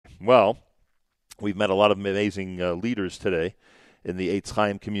Well, we've met a lot of amazing leaders today in the Eitz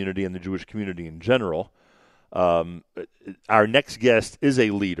Chaim community and the Jewish community in general. Our next guest is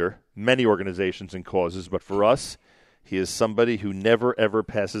a leader, many organizations and causes, but for us, he is somebody who never, ever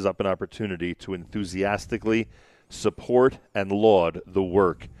passes up an opportunity to enthusiastically support and laud the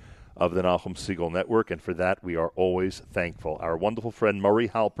work of the Nachum Segal Network, and for that, we are always thankful. Our wonderful friend Murray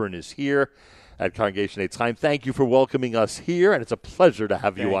Halpern is here at Congregation Eitz Chaim. Thank you for welcoming us here, and it's a pleasure to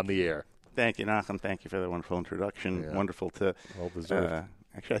have you on the air. Thank you, Nachum. Thank you for that wonderful introduction. Yeah. Wonderful to... Well deserved.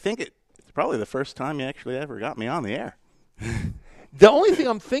 Actually, I think it's probably the first time you actually ever got me on the air. The only thing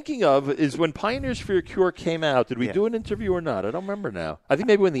I'm thinking of is when Pioneers for Your Cure came out, did we do an interview or not? I don't remember now. I think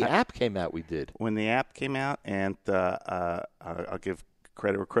maybe when the app came out, we did. When the app came out, and I'll give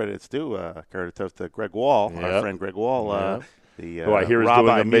credit where credit's due, credit to Greg Wall, our friend Greg Wall, who I hear is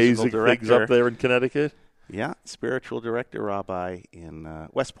rabbi, doing amazing director, things up there in Connecticut. Yeah, spiritual director, rabbi in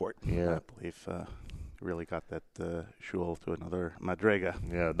Westport. Yeah. I believe really got that shul to another madrega.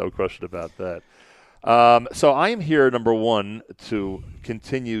 Yeah, no question about that. So I am here, number one, to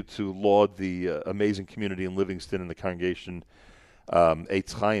continue to laud the amazing community in Livingston and the congregation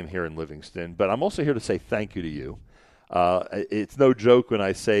Eitz Chaim here in Livingston. But I'm also here to say thank you to you. It's no joke when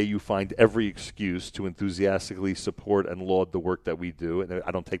I say you find every excuse to enthusiastically support and laud the work that we do, and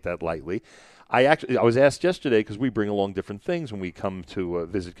I don't take that lightly. I was asked yesterday, because we bring along different things when we come to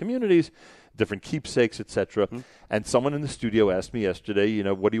visit communities, different keepsakes, etc. Mm-hmm. And someone in the studio asked me yesterday,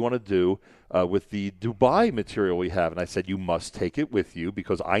 what do you want to do with the Dubai material we have? And I said, you must take it with you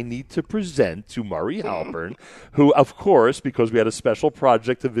because I need to present to Murray Halpern, who, of course, because we had a special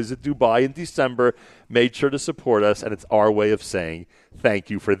project to visit Dubai in December, made sure to support us. And it's our way of saying thank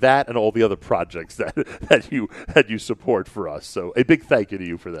you for that and all the other projects that you support for us. So a big thank you to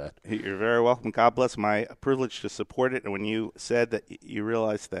you for that. You're very welcome. God bless. My privilege to support it. And when you said that you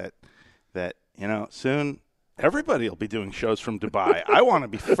realized that soon everybody will be doing shows from Dubai. I want to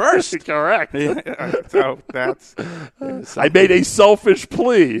be first. Correct. So that's I made a selfish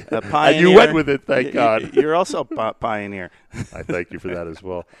plea, and you went with it, thank God. You're also a pioneer. I thank you for that as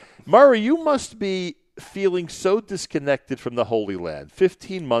well. Murray, you must be feeling so disconnected from the Holy Land.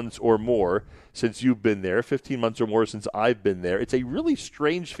 15 months or more since you've been there, 15 months or more since I've been there. It's a really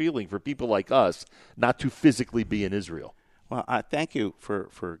strange feeling for people like us not to physically be in Israel. Well, thank you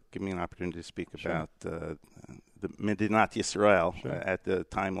for giving me an opportunity to speak about the Medinat Yisrael at the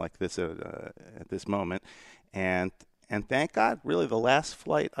time like this, at this moment. And thank God, really, the last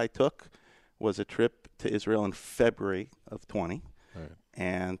flight I took was a trip to Israel in February of 20. Right.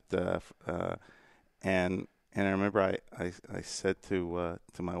 And I remember I said to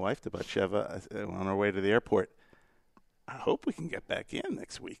my wife, to Batsheva, on our way to the airport, I hope we can get back in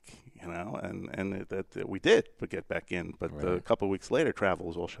next week, and that we did get back in. But a couple of weeks later, travel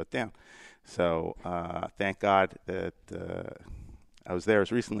was all shut down. So thank God that I was there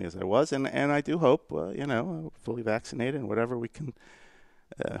as recently as I was, and I do hope, fully vaccinated and whatever, we can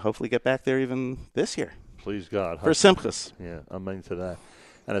hopefully get back there even this year. Please God. For Simchas. Yeah, amen to that.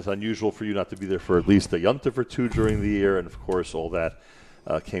 And it's unusual for you not to be there for at least a Yom Tov or two during the year, and of course all that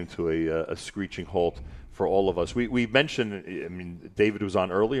came to a screeching halt for all of us. We mentioned, David was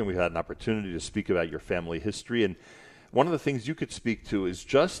on earlier, and we had an opportunity to speak about your family history. And one of the things you could speak to is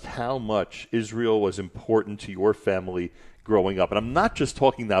just how much Israel was important to your family growing up. And I'm not just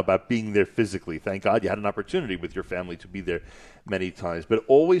talking now about being there physically. Thank God you had an opportunity with your family to be there many times, but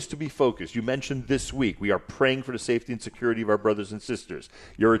always to be focused. You mentioned this week, we are praying for the safety and security of our brothers and sisters.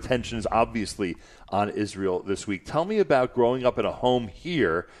 Your attention is obviously on Israel this week. Tell me about growing up in a home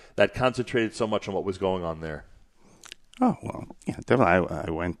here that concentrated so much on what was going on there. Oh, well, yeah, definitely. I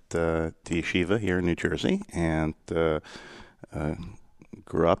went to yeshiva here in New Jersey and grew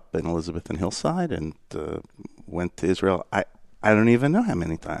up in Elizabeth and Hillside and went to Israel. I don't even know how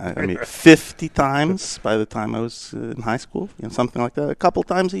many times. I mean, 50 times by the time I was in high school, something like that. A couple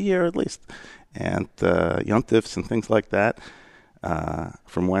times a year at least. And Yom Tovs and things like that.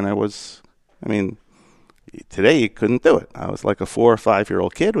 From when I was, today you couldn't do it. I was like a 4 or 5 year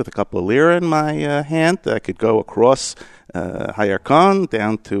old kid with a couple of lira in my hand. I could go across Hayarkon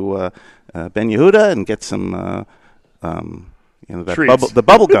down to Ben Yehuda and get some that the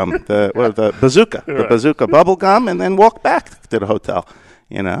bubble gum, the bazooka, right. The bazooka bubble gum, and then walk back to the hotel.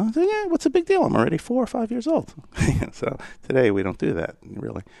 So, yeah, what's the big deal? I'm already 4 or 5 years old. So today we don't do that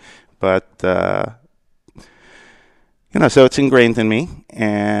really, but so it's ingrained in me,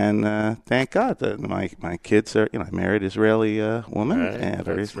 and thank God that my kids are. I married Israeli woman, right, and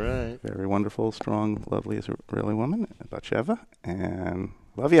very wonderful, strong, lovely Israeli woman, Batsheva, and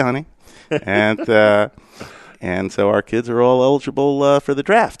love you, honey, and. And so our kids are all eligible for the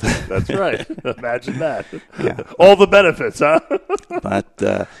draft. That's right. Imagine that. Yeah. All the benefits, huh?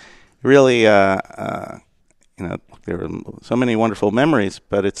 But really, there are so many wonderful memories,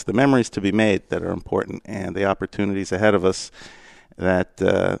 but it's the memories to be made that are important, and the opportunities ahead of us. That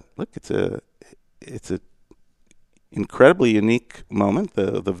it's a incredibly unique moment.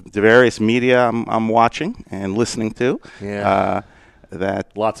 The various media I'm watching and listening to. Yeah.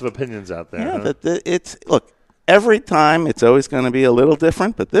 That lots of opinions out there. Yeah. Huh? That it's look. Every time it's always going to be a little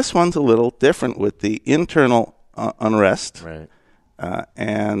different, but this one's a little different with the internal unrest. Right.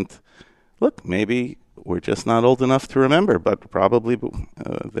 And look, maybe we're just not old enough to remember, but probably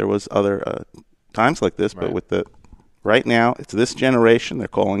there was other times like this. Right. But right now, it's this generation. They're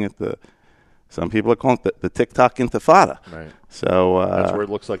calling it some people are calling it the TikTok intifada. Right. So that's where it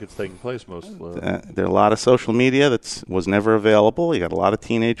looks like it's taking place most. There are a lot of social media that was never available. You got a lot of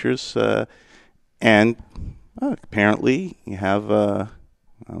teenagers, and apparently you have I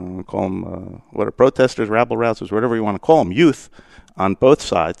don't know, call them what are protesters, rabble-rousers, whatever you want to call them, youth on both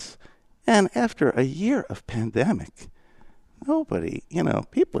sides. And after a year of pandemic,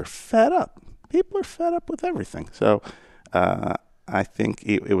 people are fed up. People are fed up with everything. So I think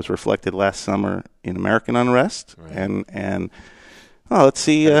it was reflected last summer in American unrest. Right. And let's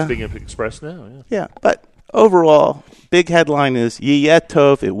see. It's being expressed now. Yeah. Yeah, but overall, big headline is Yiyet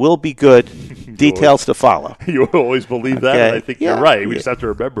Tov. It will be good. Details to follow. You always believe that, and I think you're right. We just have to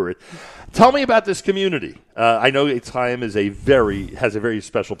remember it. Tell me about this community. I know Eitz Chaim has a very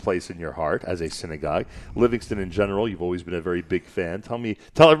special place in your heart as a synagogue. Livingston in general, you've always been a very big fan.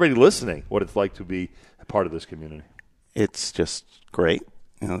 Tell everybody listening what it's like to be a part of this community. It's just great,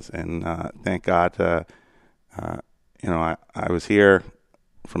 and thank God. I was here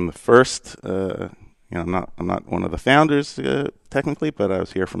from the first. I'm not one of the founders technically, but I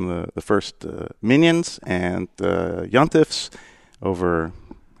was here from the first Minions and Yontifs over,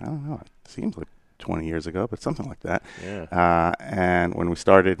 I don't know, it seems like 20 years ago, but something like that. Yeah. And when we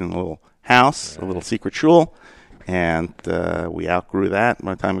started in a little house, a little secret shul, and we outgrew that.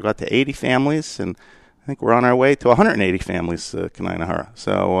 By the time we got to 80 families, and I think we're on our way to 180 families, Kanai Nahara.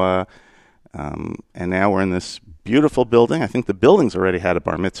 So, and now we're in this beautiful building. I think the building's already had a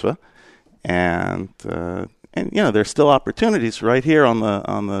bar mitzvah. And there's still opportunities right here on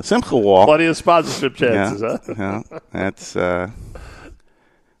the Simcha wall. Plenty of sponsorship chances, huh? That's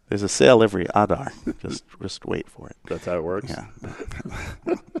there's a sale every Adar. Just wait for it. That's how it works. Yeah.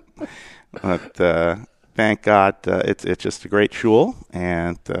 But thank God, it's just a great shul,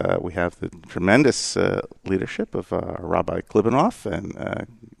 and we have the tremendous leadership of Rabbi Klibanoff and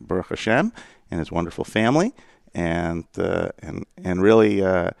Baruch Hashem and his wonderful family, and really.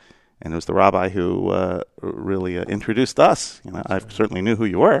 And it was the rabbi who really introduced us. I certainly knew who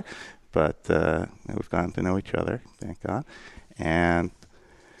you were, but we've gotten to know each other, thank God. And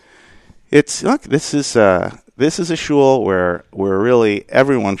this is a shul where really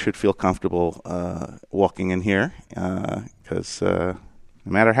everyone should feel comfortable walking in here, because no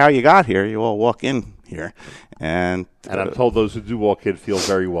matter how you got here, you all walk in here. And I'm told those who do walk in feel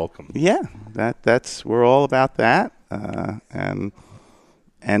very welcome. Yeah, we're all about that,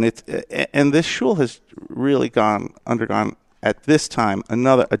 And this shul has really undergone at this time a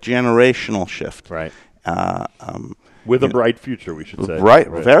generational shift. Right. With a bright future, we should say. Right.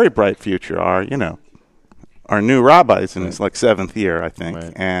 Very bright future. Our new rabbi's in his seventh year, I think.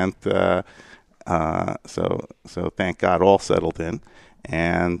 Right. And so thank God, all settled in,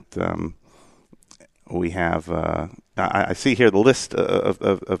 and we have. I see here the list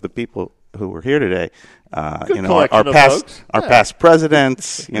of the people who were here today. Our past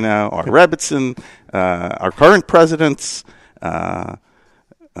presidents, our Rebbitzin, our current presidents, some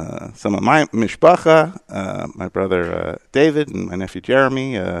of my mishpacha, my brother David and my nephew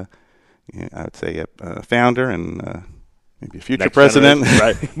Jeremy. I would say a founder and maybe a future president,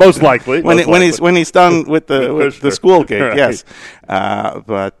 right? Most likely, when he's done with the school gig, right. Yes.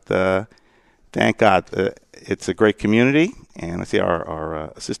 But thank God, it's a great community. And I see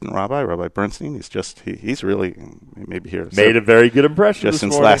our assistant rabbi, Rabbi Bernstein, he's really maybe here. Made a very good impression just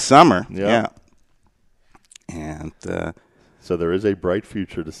since last summer. Yeah. And so there is a bright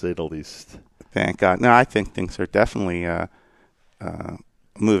future, to say the least. Thank God. No, I think things are definitely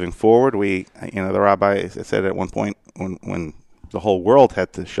moving forward. The rabbi said at one point when the whole world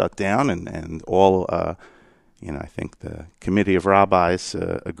had to shut down and all, I think the committee of rabbis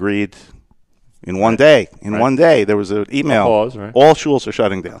agreed. In one day, there was an email. Pause, right. All shuls are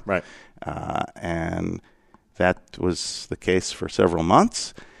shutting down. Right. And that was the case for several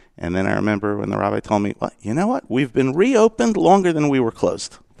months. And then I remember when the rabbi told me, well, you know what? We've been reopened longer than we were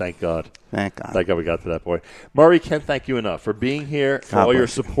closed. Thank God. Thank God. Thank God we got to that point. Murray, can't thank you enough for being here, for all your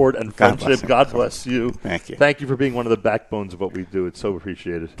support and friendship. God bless you. Thank you. Thank you for being one of the backbones of what we do. It's so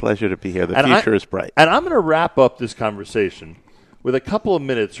appreciated. Pleasure to be here. The future is bright. And I'm going to wrap up this conversation with a couple of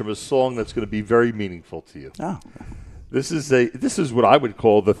minutes from a song that's going to be very meaningful to you. Oh. This is what I would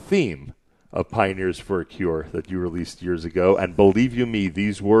call the theme of Pioneers for a Cure that you released years ago. And believe you me,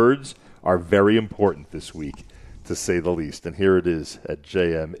 these words are very important this week, to say the least. And here it is at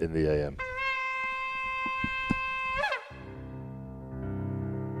JM in the AM.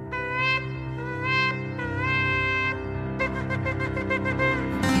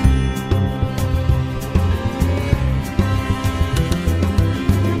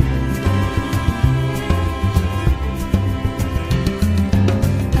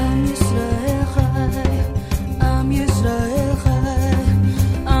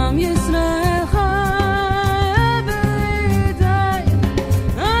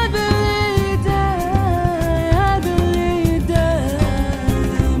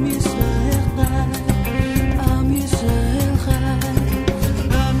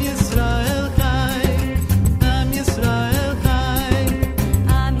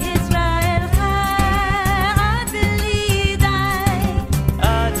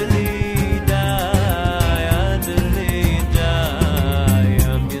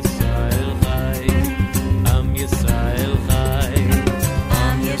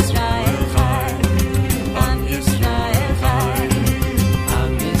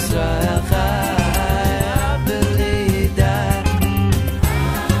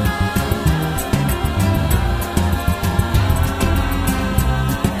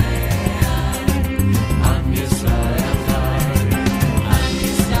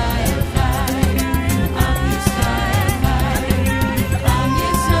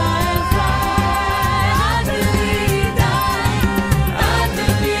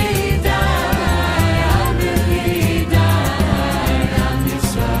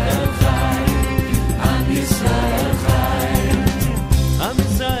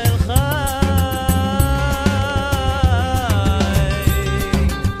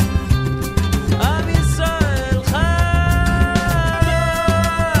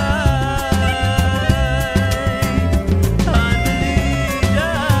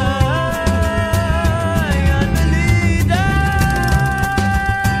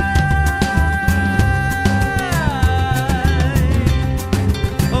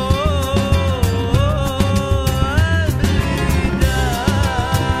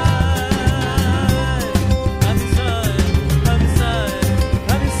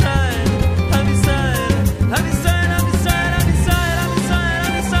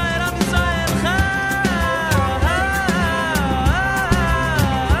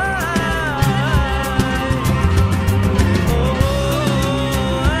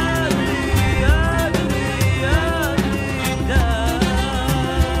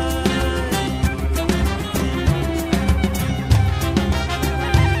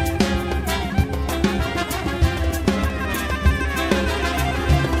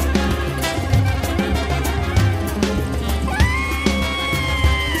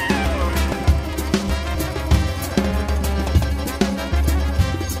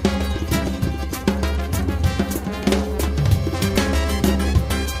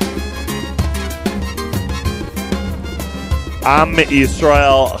 Am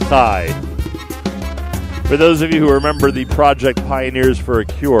Yisrael Chai. For those of you who remember the Project Pioneers for a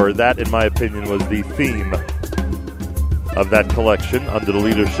Cure, that, in my opinion, was the theme of that collection under the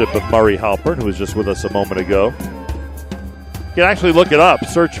leadership of Murray Halpern, who was just with us a moment ago. You can actually look it up.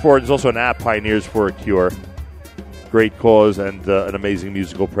 Search for it. There's also an app, Pioneers for a Cure. Great cause and an amazing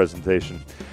musical presentation.